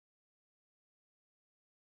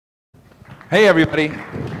Hey, everybody.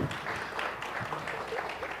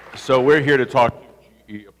 So we're here to talk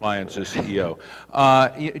to GE Appliances CEO.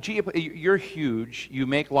 You're huge. You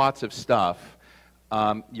make lots of stuff.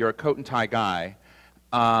 You're a coat and tie guy.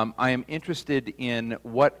 I am interested in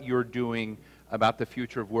what you're doing about the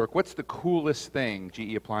future of work. What's the coolest thing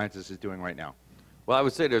GE Appliances is doing right now? Well, I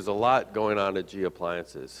would say there's a lot going on at GE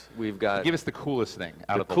Appliances. We've got... Give us the coolest thing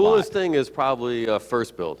out of the lot. The coolest thing is probably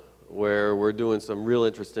First Build, where we're doing some real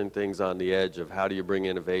interesting things on the edge of how do you bring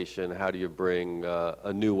innovation, how do you bring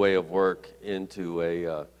a new way of work into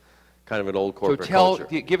a kind of an old corporate culture.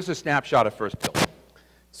 Give us a snapshot of First Build.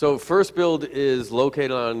 So First Build is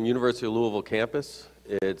located on University of Louisville campus.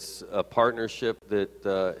 It's a partnership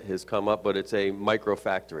that has come up, but it's a micro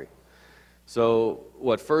factory. So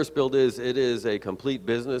what First Build is, it is a complete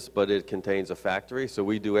business, but it contains a factory. So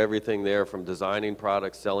we do everything there from designing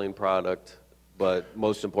product, selling product, but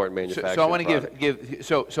most important, manufacturing. So I want to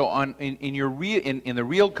in the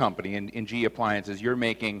real company in GE Appliances, you're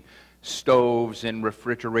making stoves and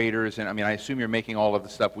refrigerators, and I mean I assume you're making all of the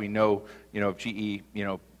stuff we know, of GE,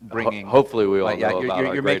 bringing. Hopefully we all know about our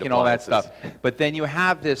you're great making all that appliances. stuff, but then you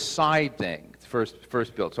have this side thing,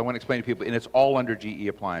 First Build. So I want to explain to people, and it's all under GE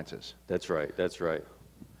Appliances. That's right. That's right.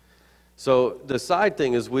 So the side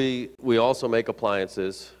thing is we also make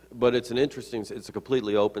appliances. But it's a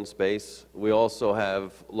completely open space. We also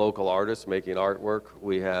have local artists making artwork.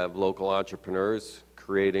 We have local entrepreneurs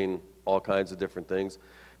creating all kinds of different things.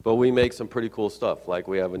 But we make some pretty cool stuff, like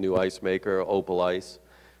we have a new ice maker, Opal Ice.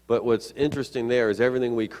 But what's interesting there is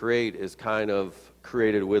everything we create is kind of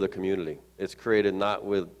created with a community. It's created not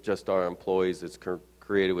with just our employees, it's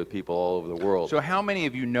created with people all over the world. So how many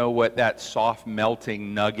of you know what that soft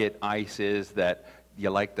melting nugget ice is that you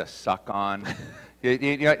like to suck on?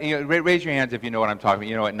 Raise your hands if you know what I'm talking about.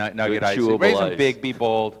 You know what nugget ice is. Raise them big, be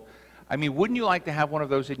bold. I mean, wouldn't you like to have one of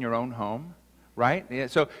those in your own home, right? Yeah,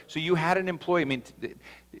 so you had an employee. I mean,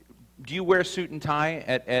 do you wear a suit and tie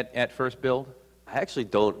at First Build? I actually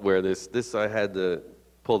don't wear this. This I had to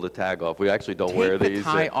pull the tag off. We actually don't wear these. Take the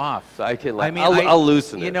tie off. So I can. I'll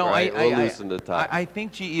loosen it. We'll loosen the tie. I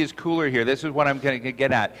think GE is cooler here. This is what I'm going to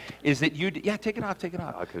get at. Is that you? Yeah, take it off. Take it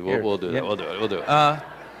off. Okay, we'll do it. We'll do it.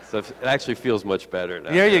 So it actually feels much better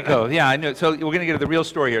now. There you go. Yeah, I know. So we're going to get to the real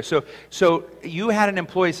story here. So you had an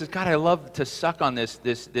employee who says, God, I love to suck on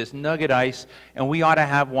this nugget ice, and we ought to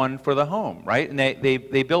have one for the home, right? And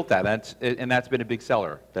they built that. That's been a big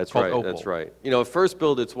seller. That's right. Opal. That's right. At First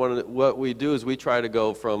Build, it's what we do is we try to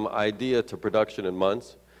go from idea to production in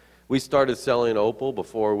months. We started selling Opal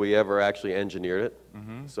before we ever actually engineered it.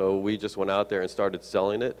 Mm-hmm. So we just went out there and started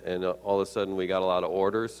selling it, and all of a sudden we got a lot of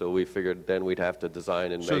orders, so we figured then we'd have to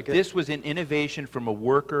design and make it. So this was an innovation from a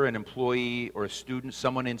worker, an employee, or a student,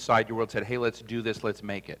 someone inside your world said, hey, let's do this, let's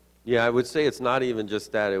make it. Yeah, I would say it's not even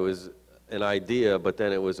just that. It was an idea, but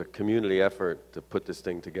then it was a community effort to put this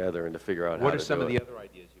thing together and to figure out how to do it. What are some of the other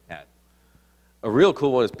ideas you've had? A real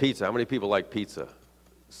cool one is pizza. How many people like pizza?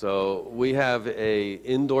 So we have a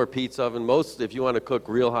indoor pizza oven. If you want to cook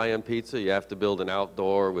real high-end pizza, you have to build an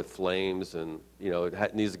outdoor with flames, and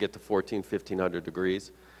it needs to get to 1,500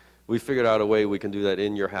 degrees. We figured out a way we can do that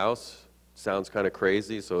in your house. Sounds kind of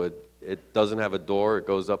crazy, so it doesn't have a door. It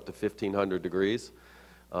goes up to 1,500 degrees.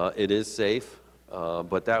 It is safe,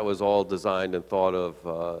 but that was all designed and thought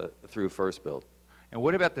of through First Build. And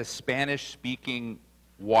what about the Spanish-speaking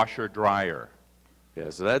washer-dryer?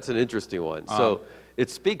 Yeah, so that's an interesting one. It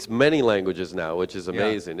speaks many languages now, which is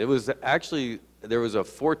amazing. Yeah. It was actually, there was a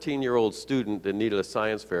 14-year-old student that needed a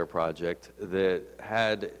science fair project that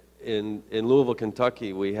had, in Louisville,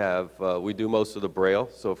 Kentucky, we do most of the Braille,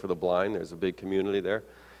 so for the blind, there's a big community there.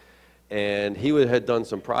 And he had done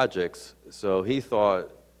some projects, so he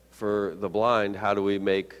thought, for the blind, how do we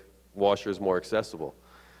make washers more accessible?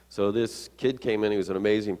 So this kid came in, he was an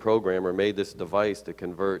amazing programmer, made this device that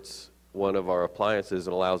converts one of our appliances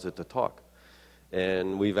and allows it to talk.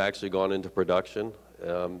 And we've actually gone into production,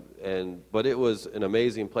 but it was an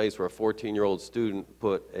amazing place where a 14-year-old student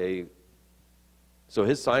so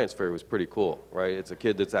his science fair was pretty cool, right? It's a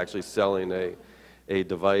kid that's actually selling a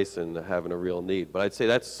device and having a real need. But I'd say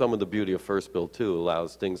that's some of the beauty of First Build too,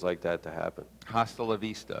 allows things like that to happen. Hasta la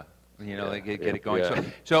vista, they get it going. Yeah.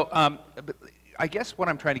 So I guess what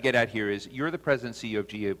I'm trying to get at here is you're the president and CEO of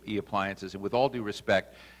GE Appliances, and with all due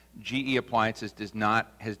respect, GE Appliances does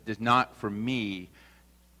not, for me,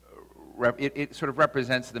 it sort of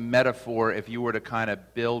represents the metaphor. If you were to kind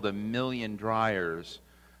of build 1 million dryers,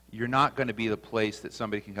 you're not going to be the place that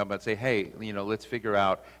somebody can come and say, hey, let's figure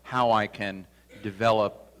out how I can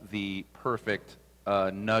develop the perfect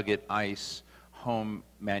nugget ice home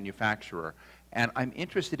manufacturer. And I'm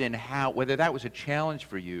interested in whether that was a challenge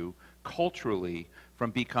for you culturally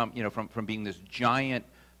from from being this giant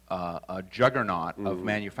juggernaut of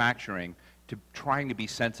manufacturing to trying to be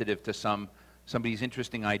sensitive to somebody's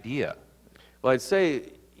interesting idea? Well, I'd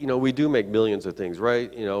say, we do make millions of things,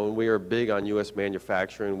 right? And we are big on U.S.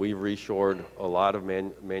 manufacturing. We've reshored a lot of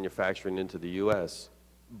manufacturing into the U.S.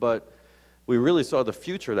 But we really saw the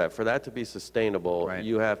future of that. For that to be sustainable, right,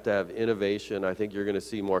 you have to have innovation. I think you're going to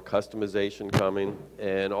see more customization coming.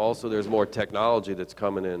 And also there's more technology that's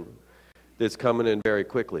coming in very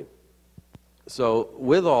quickly. So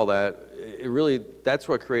with all that, that's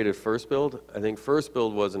what created First Build. I think First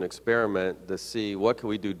Build was an experiment to see what can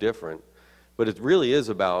we do different. But it really is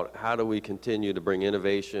about how do we continue to bring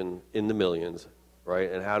innovation in the millions,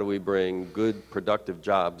 right? And how do we bring good, productive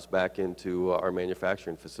jobs back into our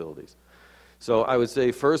manufacturing facilities? So I would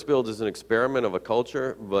say First Build is an experiment of a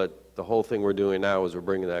culture, but the whole thing we're doing now is we're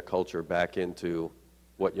bringing that culture back into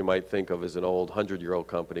what you might think of as an old 100-year-old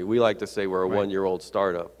company. We like to say we're a right, one-year-old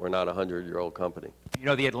startup. We're not a 100-year-old company.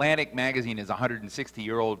 The Atlantic magazine is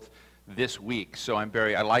 160-year-old this week, so I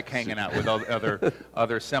like hanging out with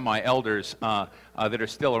other semi-elders that are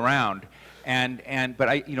still around.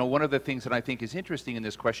 But one of the things that I think is interesting in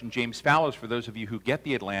this question, James Fallows, for those of you who get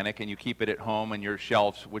the Atlantic and you keep it at home on your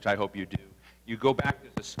shelves, which I hope you do, you go back to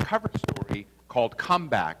this cover story called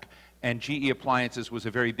Comeback, and GE Appliances was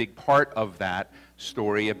a very big part of that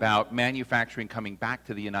story about manufacturing coming back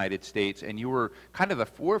to the United States, and you were kind of the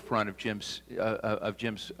forefront of Jim's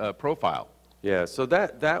profile. Yeah, so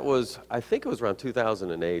that was, I think it was around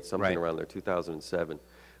 2008, something right, around there, 2007.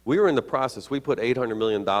 We were in the process, we put $800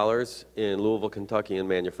 million in Louisville, Kentucky in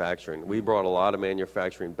manufacturing. We brought a lot of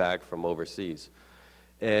manufacturing back from overseas.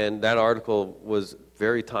 And that article was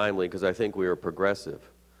very timely because I think we were progressive.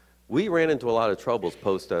 We ran into a lot of troubles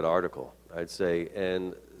post that article, I'd say.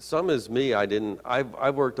 And some is me,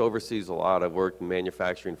 I've worked overseas a lot. I've worked in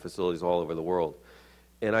manufacturing facilities all over the world.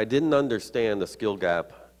 And I didn't understand the skill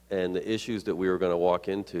gap and the issues that we were going to walk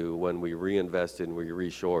into when we reinvested and we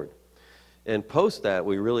reshored. And post that,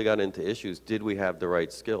 we really got into issues. Did we have the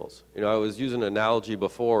right skills? I was using an analogy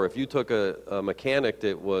before. If you took a mechanic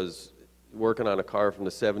that was working on a car from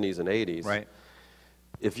the 70s and 80s, right,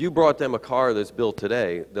 if you brought them a car that's built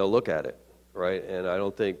today, they'll look at it, right? And I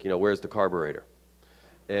don't think, where's the carburetor?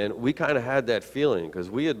 And we kind of had that feeling because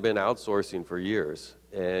we had been outsourcing for years.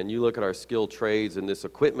 And you look at our skilled trades and this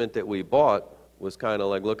equipment that we bought was kind of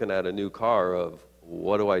like looking at a new car of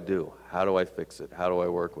what do I do? How do I fix it? How do I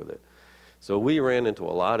work with it? So we ran into a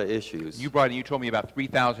lot of issues. You told me about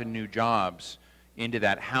 3,000 new jobs into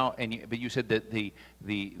that. But you said that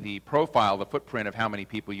the profile, the footprint of how many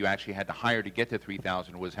people you actually had to hire to get to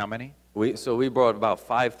 3,000 was how many? So we brought about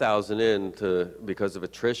 5,000 in because of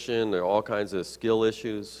attrition. There are all kinds of skill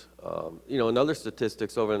issues. In other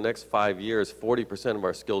statistics, over the next 5 years, 40% of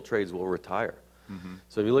our skilled trades will retire. Mm-hmm.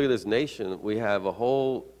 So if you look at this nation, we have a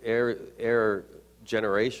whole air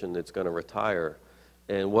generation that's going to retire.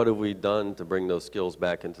 And what have we done to bring those skills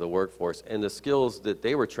back into the workforce? And the skills that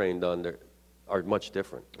they were trained on are much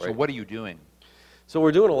different. Right? So what are you doing? So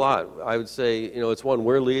we're doing a lot. I would say, it's one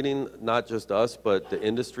we're leading, not just us, but the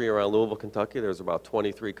industry around Louisville, Kentucky. There's about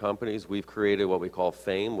 23 companies. We've created what we call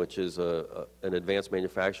FAME, which is an advanced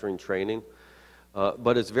manufacturing training.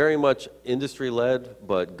 But it's very much industry-led,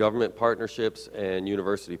 but government partnerships and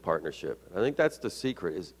university partnership. I think that's the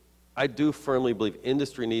secret is I do firmly believe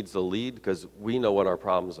industry needs the lead because we know what our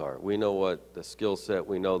problems are. We know what the skill set,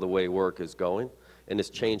 we know the way work is going, and it's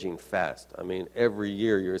changing fast. I mean, every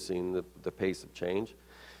year you're seeing the pace of change.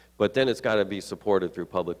 But then it's got to be supported through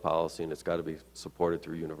public policy, and it's got to be supported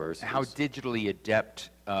through universities. How digitally adept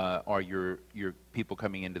are your people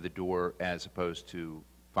coming into the door as opposed to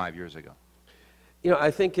 5 years ago? I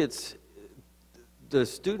think it's the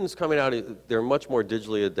students coming out, they're much more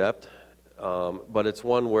digitally adept. But it's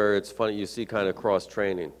one where it's funny, you see kind of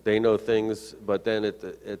cross-training. They know things, but then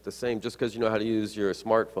at the same, just because you know how to use your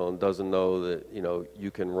smartphone doesn't know that,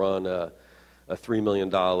 you can run a $3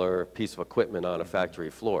 million piece of equipment on a factory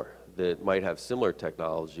floor that might have similar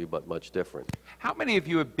technology, but much different. How many of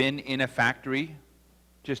you have been in a factory?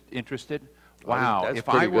 Just interested? Wow. That's if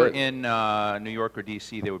I were good. in New York or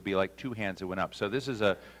D.C., there would be like 2 hands that went up. So this is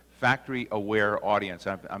a factory-aware audience.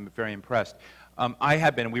 I'm very impressed. I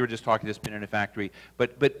have been, we were just talking, been in a factory,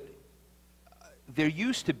 but there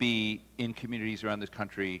used to be in communities around this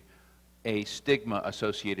country a stigma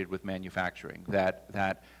associated with manufacturing,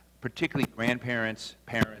 that particularly grandparents,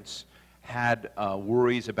 parents had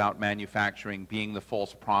worries about manufacturing being the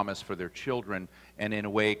false promise for their children and in a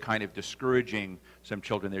way kind of discouraging some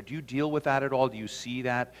children there. Do you deal with that at all? Do you see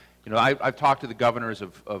that? I've talked to the governors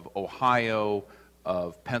of Ohio,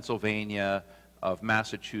 of Pennsylvania, of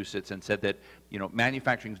Massachusetts and said that, you know,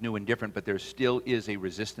 manufacturing is new and different, but there still is a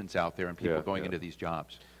resistance out there and people going into these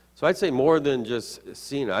jobs. So I'd say more than just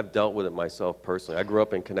seeing it, I've dealt with it myself personally. I grew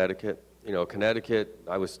up in Connecticut. You know, Connecticut,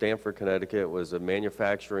 I was Stamford, Connecticut, was a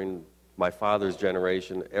manufacturing, my father's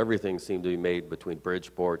generation, everything seemed to be made between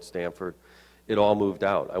Bridgeport, Stamford. It all moved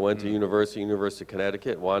out. I went to University of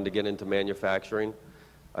Connecticut, wanted to get into manufacturing.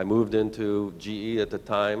 I moved into GE at the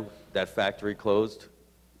time. That factory closed,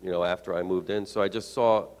 you know, after I moved in. So I just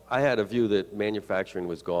saw, I had a view that manufacturing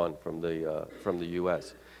was gone from the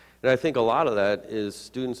U.S. And I think a lot of that is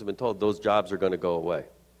students have been told those jobs are going to go away.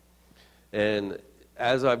 And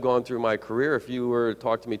as I've gone through my career, if you were to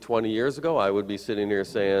talk to me 20 years ago, I would be sitting here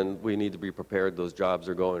saying we need to be prepared, those jobs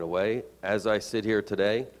are going away. As I sit here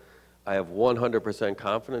today, I have 100%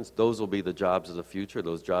 confidence those will be the jobs of the future.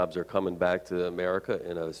 Those jobs are coming back to America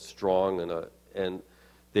in a strong, and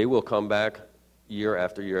they will come back year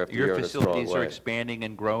after year after year in a strong way. Your facilities are expanding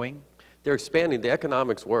and growing? They're expanding. The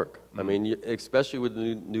economics work. I mean, especially with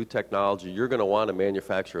new technology, you're going to want to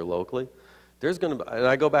manufacture locally. There's going to, and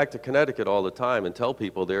I go back to Connecticut all the time and tell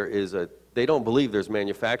people they don't believe there's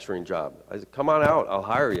manufacturing job. I say, come on out, I'll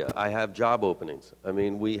hire you. I have job openings. I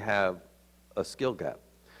mean, we have a skill gap.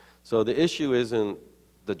 So the issue isn't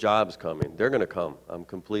the jobs coming. They're going to come. I'm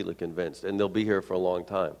completely convinced, and they'll be here for a long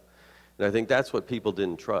time. And I think that's what people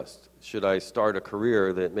didn't trust. Should I start a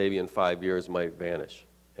career that maybe in 5 years might vanish?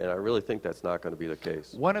 And I really think that's not going to be the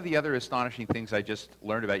case. One of the other astonishing things I just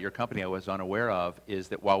learned about your company I was unaware of is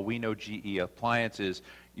that while we know GE Appliances,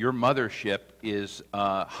 your mothership is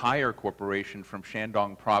Haier Corporation from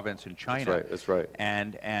Shandong Province in China. That's right. That's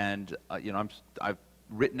right. And you know, I've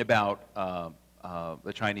written about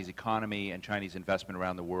the Chinese economy and Chinese investment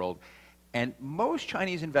around the world. And most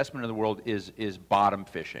Chinese investment in the world is bottom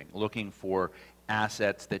fishing, looking for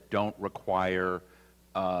assets that don't require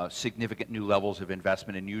significant new levels of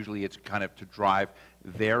investment, and usually it's kind of to drive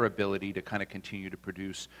their ability to kind of continue to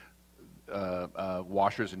produce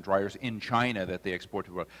washers and dryers in China that they export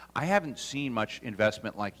to the world. I haven't seen much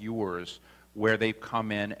investment like yours where they've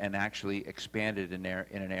come in and actually expanded in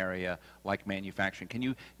an area like manufacturing. Can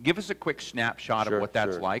you give us a quick snapshot of what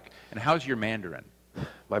that's like, and how's your Mandarin?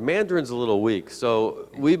 My Mandarin's a little weak. So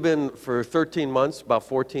we've been, for 13 months, about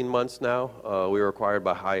 14 months now, we were acquired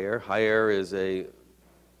by Haier. Haier is a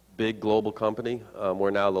big global company.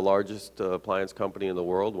 We're now the largest appliance company in the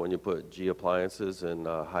world when you put GE Appliances and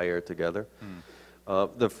Haier together.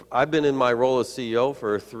 I've been in my role as CEO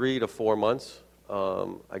for 3 to 4 months.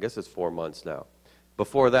 I guess it's 4 months now.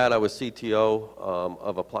 Before that, I was CTO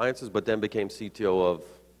of appliances, but then became CTO of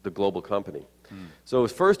the global company. So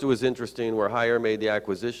first it was interesting where Haier made the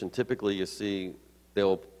acquisition. Typically you see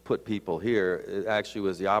they'll put people here. It actually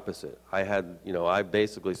was the opposite. I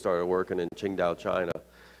basically started working in Qingdao, China,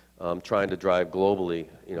 trying to drive globally,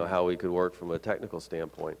 you know, how we could work from a technical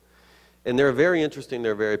standpoint. And they're very interesting,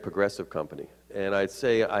 they're a very progressive company. And I'd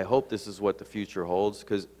say I hope this is what the future holds,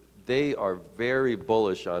 because they are very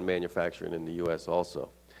bullish on manufacturing in the U.S.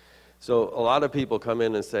 also. So a lot of people come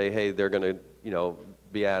in and say, hey, they're going to, you know,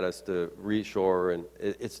 be at us to reshore, and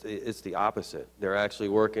it's the opposite. They're actually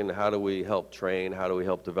working, how do we help train, how do we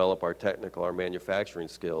help develop our manufacturing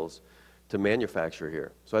skills to manufacture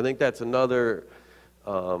here. So I think that's another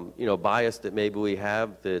bias that maybe we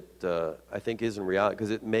have that I think isn't reality,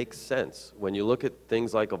 because it makes sense. When you look at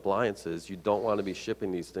things like appliances, you don't want to be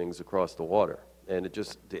shipping these things across the water. And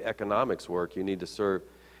the economics work, you need to serve.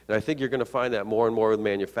 And I think you're going to find that more and more with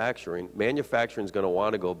manufacturing. Manufacturing is going to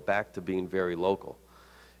want to go back to being very local.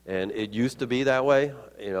 And it used to be that way.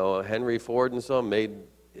 You know, Henry Ford and some made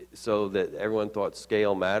so that everyone thought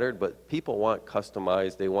scale mattered, but people want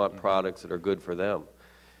customized, they want products that are good for them.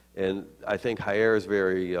 And I think Haier is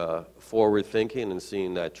very forward-thinking and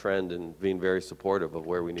seeing that trend and being very supportive of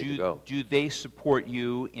where we need to go. Do they support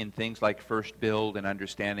you in things like first build and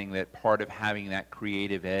understanding that part of having that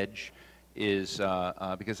creative edge is,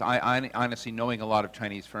 because I honestly, knowing a lot of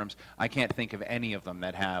Chinese firms, I can't think of any of them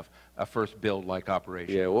that have a first build-like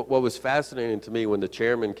operation. Yeah, what was fascinating to me when the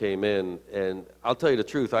chairman came in, and I'll tell you the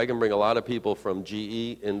truth, I can bring a lot of people from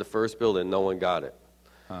GE in the first build and no one got it.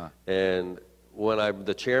 And when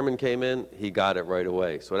the chairman came in, he got it right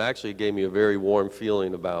away. So it actually gave me a very warm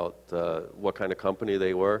feeling about what kind of company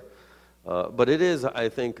they were. But it is, I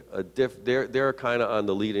think, they're kind of on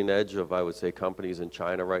the leading edge of, I would say, companies in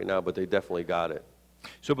China right now, but they definitely got it.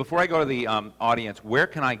 So before I go to the audience, where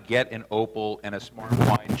can I get an Opal and a smart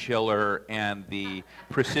wine chiller and the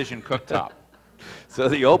precision cooktop? So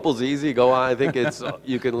the Opal's easy. Go on. I think it's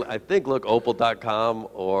look opal.com,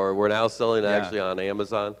 or we're now selling actually on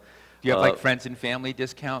Amazon. Do you have like friends and family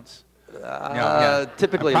discounts?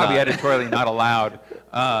 Typically probably not. editorially not allowed.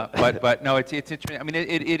 But no, it's interesting. I mean,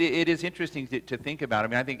 it is interesting to think about. I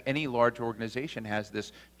mean, I think any large organization has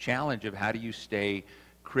this challenge of how do you stay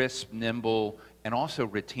crisp, nimble, and also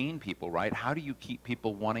retain people, right? How do you keep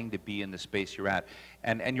people wanting to be in the space you're at?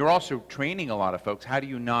 And you're also training a lot of folks. How do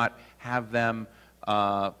you not have them,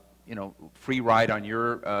 you know, free ride on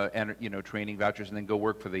your, you know, training vouchers and then go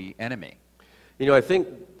work for the enemy? You know, I think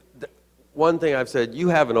one thing I've said, you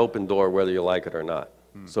have an open door whether you like it or not.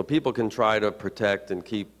 So people can try to protect and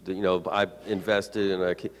keep, you know, I've invested in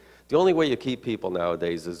the only way you keep people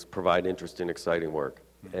nowadays is provide interesting, exciting work.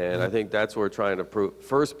 And I think that's what we're trying to prove.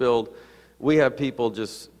 First Build, we have people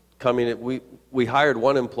just coming in. We hired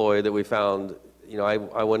one employee that we found, you know,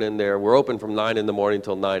 I went in there. We're open from 9 in the morning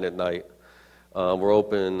till 9 at night. We're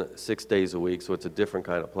open 6 days a week, so it's a different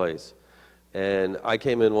kind of place. And I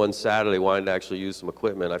came in one Saturday, wanted to actually use some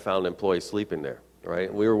equipment. I found an employee sleeping there, right?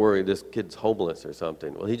 And we were worried this kid's homeless or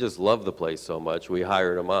something. Well, he just loved the place so much, we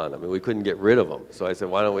hired him on. I mean, we couldn't get rid of him. So I said,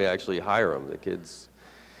 why don't we actually hire him? The kids.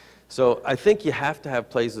 So I think you have to have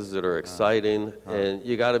places that are exciting, and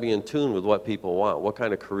you got to be in tune with what people want. What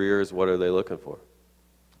kind of careers, what are they looking for?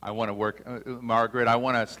 I want to work, Margaret, I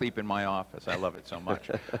want to sleep in my office. I love it so much.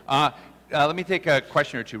 Let me take a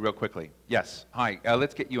question or two real quickly. Yes, hi,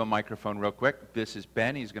 let's get you a microphone real quick. This is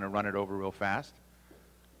Ben, he's going to run it over real fast.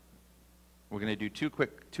 We're going to do two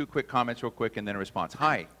quick comments real quick and then a response.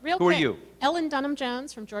 Hi, who are you? Ellen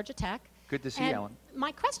Dunham-Jones from Georgia Tech. Good to see you, Ellen.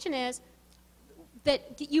 My question is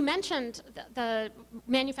that you mentioned the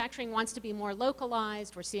manufacturing wants to be more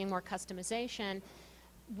localized, we're seeing more customization.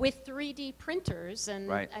 With 3D printers and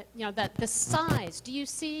you know, the size, do you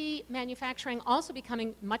see manufacturing also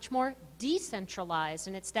becoming much more decentralized,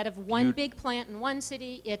 and instead of one big plant in one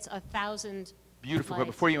city, it's 1,000 Beautiful. But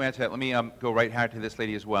before you answer that, let me go right ahead to this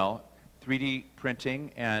lady as well. 3D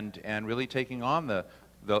printing and really taking on the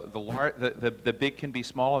big can be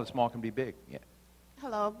small and the small can be big. Yeah.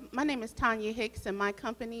 Hello, my name is Tanya Hicks, and my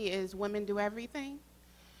company is Women Do Everything.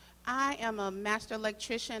 I am a master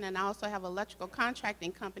electrician, and I also have an electrical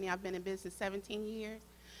contracting company. I've been in business 17 years,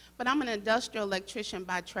 but I'm an industrial electrician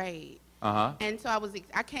by trade. And so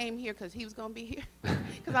I came here because he was going to be here,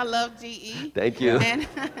 because I love GE. Thank you.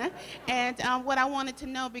 And what I wanted to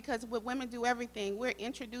know, because with Women Do Everything, we're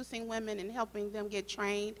introducing women and helping them get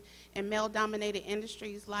trained in male-dominated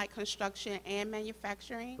industries like construction and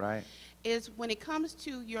manufacturing. Right. Is when it comes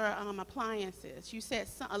to your appliances, you said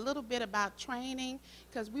a little bit about training,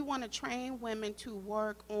 because we want to train women to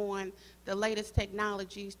work on the latest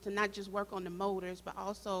technologies, to not just work on the motors, but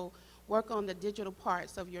also work on the digital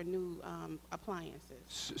parts of your new appliances.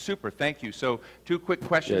 Super, thank you. So two quick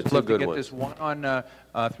questions. Yeah, Love to get this one on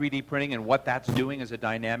 3D printing and what that's doing as a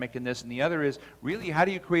dynamic in this, and the other is really how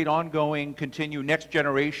do you create ongoing, continue next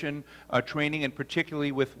generation training, and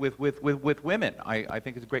particularly with women? I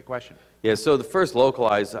think it's a great question. Yeah, so the first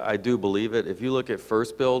localized, I do believe it. If you look at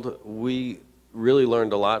First Build, we really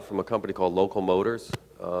learned a lot from a company called Local Motors.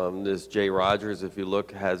 This Jay Rogers, if you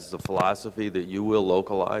look, has the philosophy that you will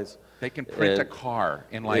localize. They can print a car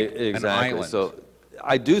in like an island. So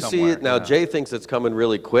I do see it now. Jay thinks it's coming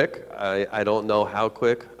really quick. I don't know how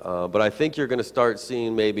quick, but I think you're going to start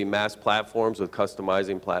seeing maybe mass platforms with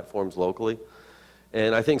customizing platforms locally.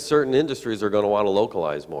 And I think certain industries are going to want to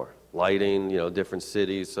localize more. Lighting, you know, different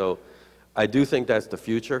cities. So I do think that's the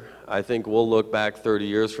future. I think we'll look back 30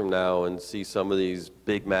 years from now and see some of these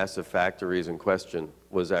big, massive factories and question,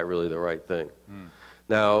 was that really the right thing?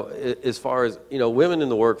 Now, as far as, you know, women in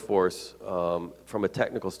the workforce, from a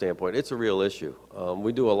technical standpoint, it's a real issue.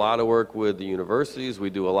 We do a lot of work with the universities. We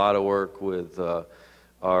do a lot of work with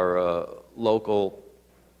our local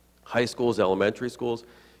high schools, elementary schools.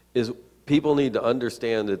 People need to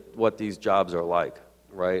understand that what these jobs are like,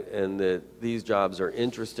 right? And that these jobs are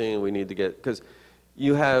interesting. We need to get, because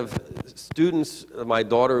you have students, my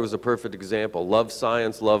daughter was a perfect example, love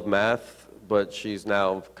science, love math, but she's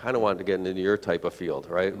now kind of wanting to get into your type of field,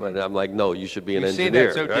 right? But I'm like, no, you should be an engineer.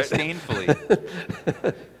 You say that so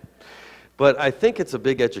disdainfully. But I think it's a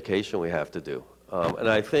big education we have to do. And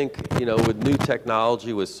I think, you know, with new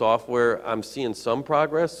technology, with software, I'm seeing some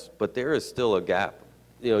progress, but there is still a gap.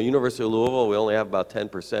 You know, University of Louisville, we only have about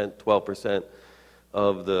 10%, 12%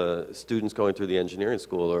 of the students going through the engineering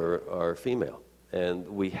school are female. And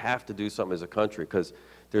we have to do something as a country because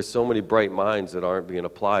there's so many bright minds that aren't being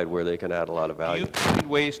applied where they can add a lot of value. Do you find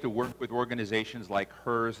ways to work with organizations like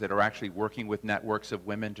hers that are actually working with networks of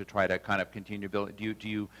women to try to kind of continue to build?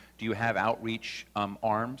 Do you have outreach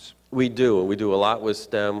arms? We do, and we do a lot with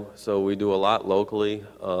STEM, so we do a lot locally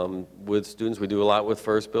with students. We do a lot with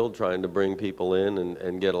First Build, trying to bring people in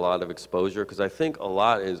and get a lot of exposure, because I think a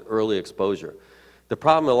lot is early exposure. The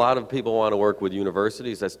problem, a lot of people want to work with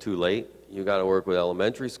universities, that's too late. You got to work with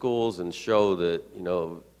elementary schools and show that, you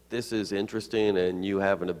know, this is interesting and you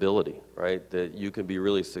have an ability, right, that you can be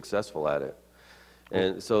really successful at it.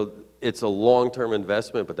 And so it's a long-term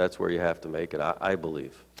investment, but that's where you have to make it, I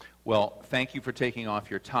believe. Well, thank you for taking off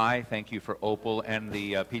your tie. Thank you for Opal and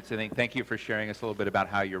the pizza thing. Thank you for sharing us a little bit about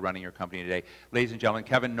how you're running your company today. Ladies and gentlemen,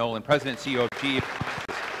 Kevin Nolan, President and CEO of GE.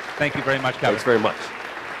 Thank you very much, Kevin. Thanks very much.